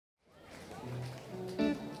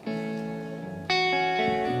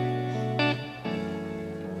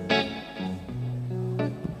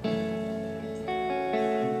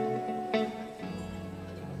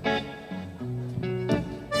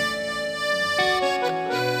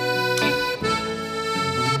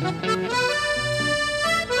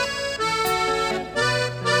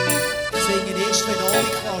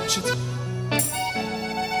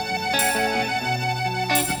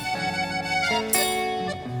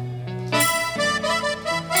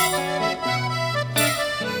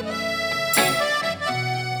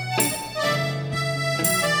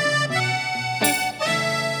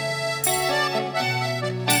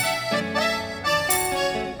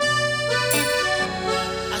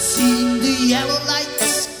seen the yellow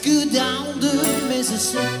lights go down the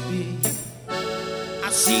Mississippi.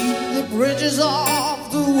 I've seen the bridges of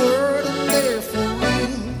the world and they're for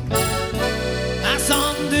real. I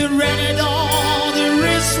saw the rented all the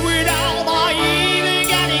wrist without my even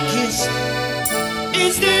getting kissed.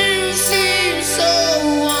 It still seems so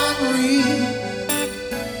unreal.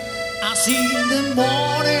 I've seen the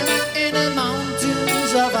morning in the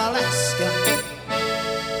mountains of Alaska.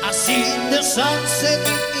 I've seen the sunset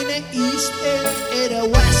in the east and in the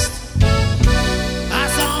west. I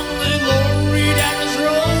saw the glory that is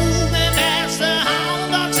roaming as the hound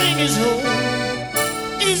dog sings his home.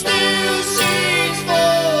 It still seems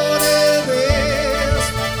for the best.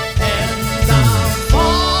 And I'm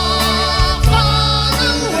far, far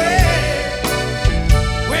away,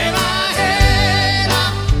 with my head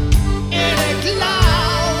up in the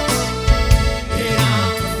clouds. And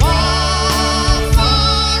I'm far,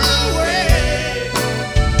 far away,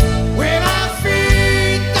 with my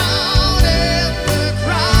feet down in the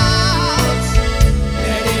crowds.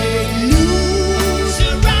 Let it loose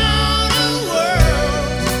around the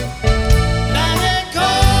world. Let it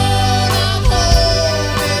go of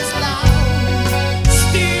home is loud,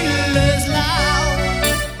 still as loud.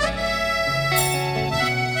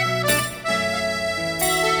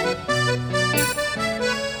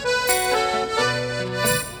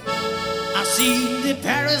 I've seen the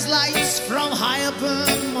Paris lights from high up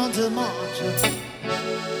in Montmartre,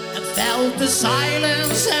 and felt the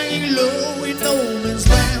silence hanging low in no man's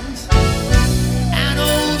land. And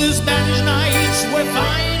all the Spanish nights were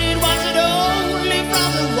fine, it wasn't only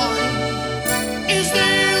from the wine. It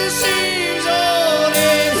still seems all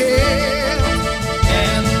in here.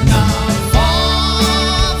 And I'm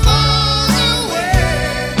far, far away,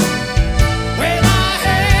 with my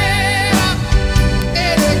head up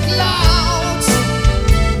in the clouds.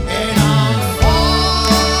 And I'm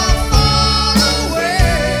far, far away,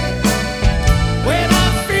 with my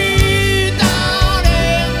feet down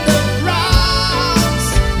in the crowds.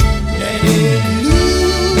 Let it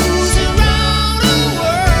loose around the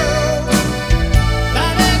world.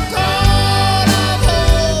 But the call of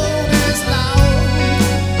home is loud,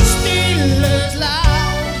 still as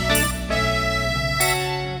loud.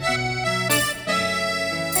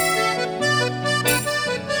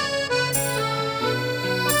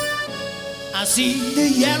 I see the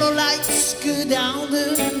yellow lights go down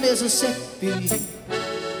the Mississippi.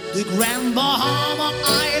 The Grand Bahama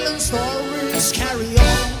Island stories carry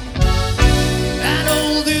on. And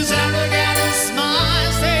all these alligator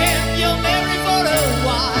smiles, saying you're married for a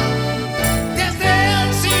while. There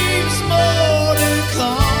still seems more to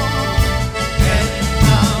come. And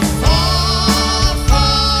I'm far,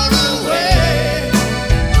 far away,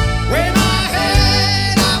 with my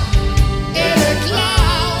head up in the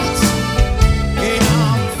clouds. And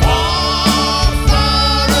I'm far,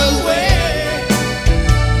 far away,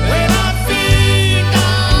 with my feet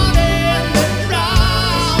down in the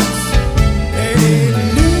crowds. Let it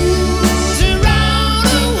loose around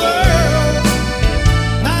the world.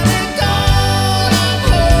 But the call of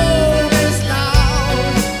home is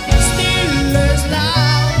loud, still as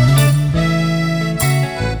loud.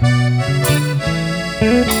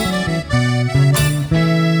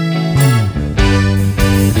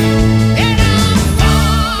 And I'm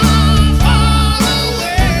far, far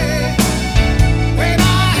away, with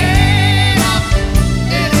my head up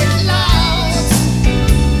in the clouds.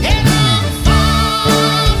 And I'm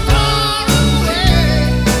far, far away,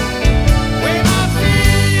 with my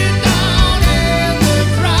feet down in the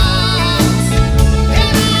crowds.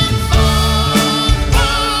 And I'm far,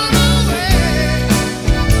 far away,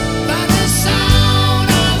 but the sound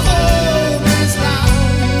of home is loud,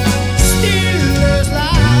 still as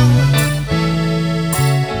loud.